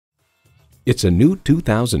It's a new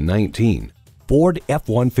 2019 Ford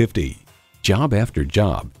F-150. Job after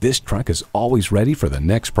job, this truck is always ready for the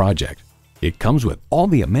next project. It comes with all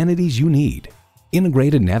the amenities you need.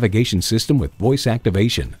 Integrated navigation system with voice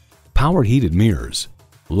activation, power heated mirrors,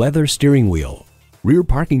 leather steering wheel, rear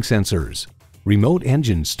parking sensors, remote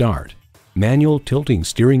engine start, manual tilting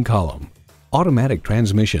steering column, automatic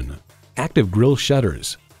transmission, active grille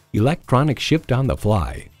shutters, electronic shift on the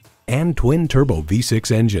fly, and twin-turbo V6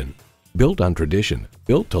 engine. Built on tradition,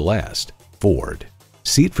 built to last. Ford.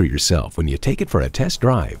 See it for yourself when you take it for a test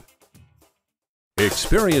drive.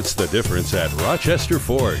 Experience the difference at Rochester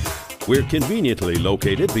Ford. We're conveniently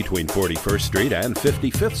located between 41st Street and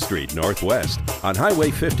 55th Street Northwest on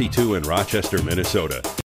Highway 52 in Rochester, Minnesota.